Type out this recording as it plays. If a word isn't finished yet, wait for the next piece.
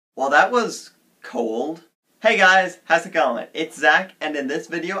Well, that was cold. Hey guys, how's it going? It's Zach, and in this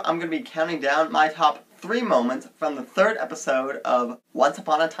video I'm going to be counting down my top 3 moments from the 3rd episode of Once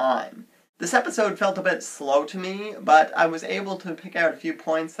Upon a Time. This episode felt a bit slow to me, but I was able to pick out a few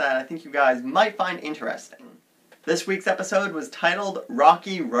points that I think you guys might find interesting. This week's episode was titled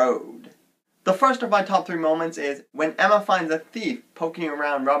Rocky Road. The first of my top 3 moments is when Emma finds a thief poking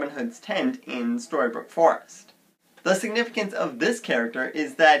around Robin Hood's tent in Storybrooke Forest. The significance of this character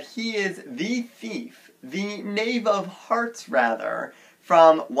is that he is the thief, the Knave of Hearts rather,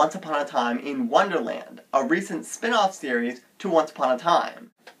 from Once Upon a Time in Wonderland, a recent spin-off series to Once Upon a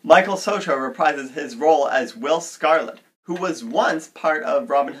Time. Michael Socha reprises his role as Will Scarlet, who was once part of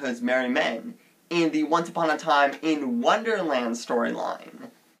Robin Hood's Merry Men, in the Once Upon a Time in Wonderland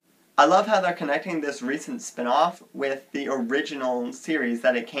storyline. I love how they're connecting this recent spin-off with the original series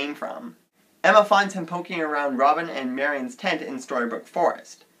that it came from. Emma finds him poking around Robin and Marion's tent in Storybrooke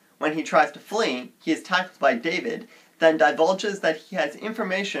Forest. When he tries to flee, he is tackled by David, then divulges that he has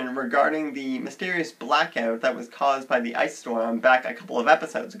information regarding the mysterious blackout that was caused by the ice storm back a couple of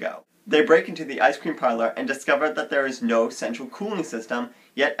episodes ago. They break into the ice cream parlor and discover that there is no central cooling system,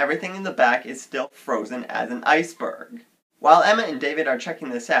 yet everything in the back is still frozen as an iceberg. While Emma and David are checking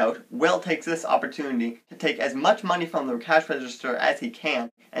this out, Will takes this opportunity to take as much money from the cash register as he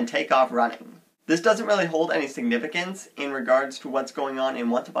can and take off running. This doesn't really hold any significance in regards to what's going on in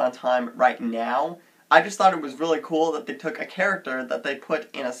Once Upon a Time right now. I just thought it was really cool that they took a character that they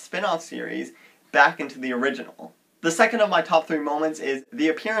put in a spin-off series back into the original. The second of my top 3 moments is the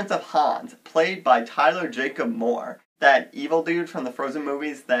appearance of Hans, played by Tyler Jacob Moore, that evil dude from the Frozen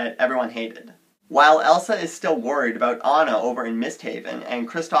movies that everyone hated. While Elsa is still worried about Anna over in Misthaven and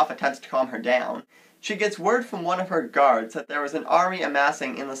Kristoff attempts to calm her down, she gets word from one of her guards that there was an army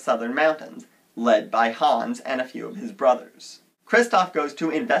amassing in the southern mountains, led by Hans and a few of his brothers. Kristoff goes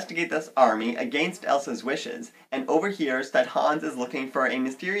to investigate this army against Elsa's wishes and overhears that Hans is looking for a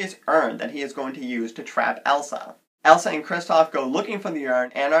mysterious urn that he is going to use to trap Elsa. Elsa and Kristoff go looking for the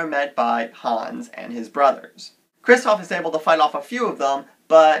urn and are met by Hans and his brothers. Kristoff is able to fight off a few of them,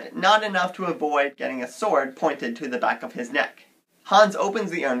 but not enough to avoid getting a sword pointed to the back of his neck. Hans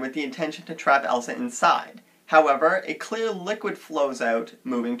opens the urn with the intention to trap Elsa inside. However, a clear liquid flows out,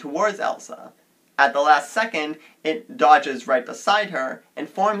 moving towards Elsa. At the last second, it dodges right beside her and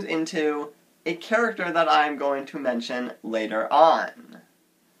forms into a character that I'm going to mention later on.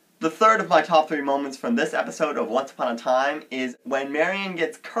 The third of my top 3 moments from this episode of Once Upon a Time is when Marion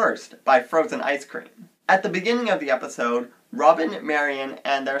gets cursed by frozen ice cream. At the beginning of the episode, Robin, Marion,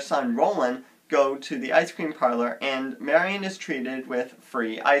 and their son Roland go to the ice cream parlor and Marion is treated with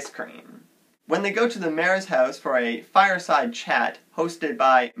free ice cream. When they go to the mayor's house for a fireside chat hosted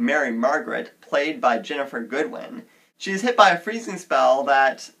by Mary Margaret, played by Ginnifer Goodwin, she is hit by a freezing spell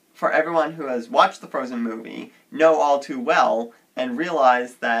that, for everyone who has watched the Frozen movie, know all too well and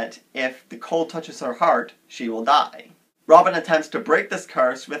realize that if the cold touches her heart, she will die. Robin attempts to break this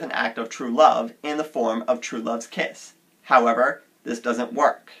curse with an act of true love in the form of True Love's kiss. However, this doesn't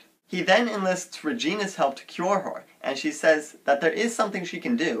work. He then enlists Regina's help to cure her, and she says that there is something she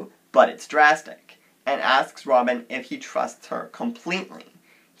can do, but it's drastic, and asks Robin if he trusts her completely.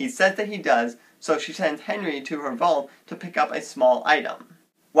 He says that he does, so she sends Henry to her vault to pick up a small item.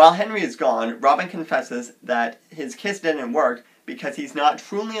 While Henry is gone, Robin confesses that his kiss didn't work because he's not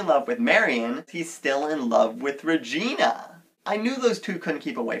truly in love with Marion, he's still in love with Regina. I knew those two couldn't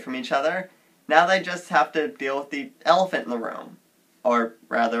keep away from each other. Now they just have to deal with the elephant in the room. Or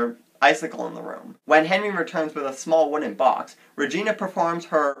rather, icicle in the room. When Henry returns with a small wooden box, Regina performs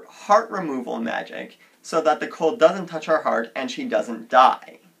her heart removal magic so that the cold doesn't touch her heart and she doesn't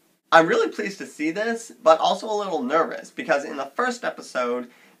die. I'm really pleased to see this, but also a little nervous, because in the first episode,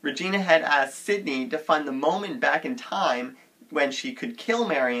 Regina had asked Sydney to find the moment back in time when she could kill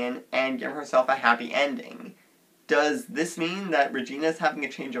Marion and give herself a happy ending. Does this mean that Regina's having a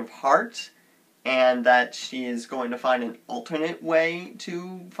change of heart, and that she is going to find an alternate way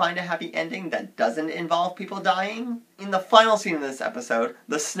to find a happy ending that doesn't involve people dying? In the final scene of this episode,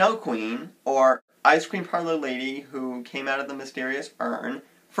 the Snow Queen, or ice cream parlor lady who came out of the mysterious urn,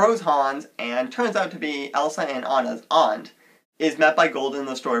 froze Hans and turns out to be Elsa and Anna's aunt, is met by Gold in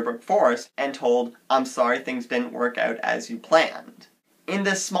the Storybrooke Forest and told, "I'm sorry things didn't work out as you planned." In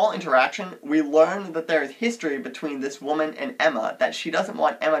this small interaction, we learn that there is history between this woman and Emma that she doesn't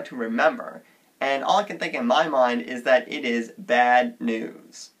want Emma to remember, and all I can think in my mind is that it is bad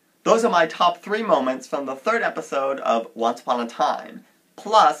news. Those are my top 3 moments from the 3rd episode of Once Upon a Time,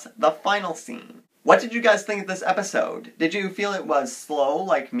 plus the final scene. What did you guys think of this episode? Did you feel it was slow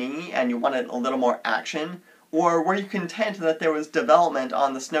like me and you wanted a little more action? Or were you content that there was development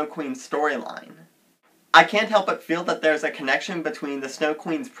on the Snow Queen's storyline? I can't help but feel that there's a connection between the Snow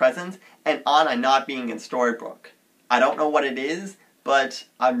Queen's presence and Anna not being in Storybrooke. I don't know what it is, but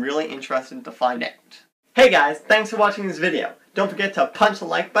I'm really interested to find out. Hey guys, thanks for watching this video. Don't forget to punch the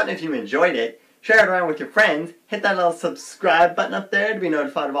like button if you enjoyed it, share it around with your friends, hit that little subscribe button up there to be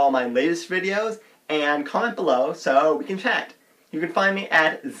notified of all my latest videos, and comment below so we can chat. You can find me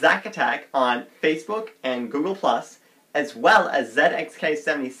at ZachAttack on Facebook and Google+, as well as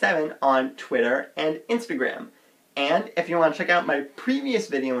ZXK77 on Twitter and Instagram. And if you want to check out my previous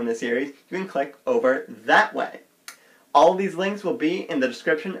video in the series, you can click over that way. All of these links will be in the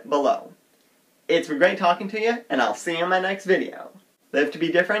description below. It's been great talking to you, and I'll see you in my next video. Live to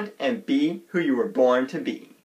be different and be who you were born to be.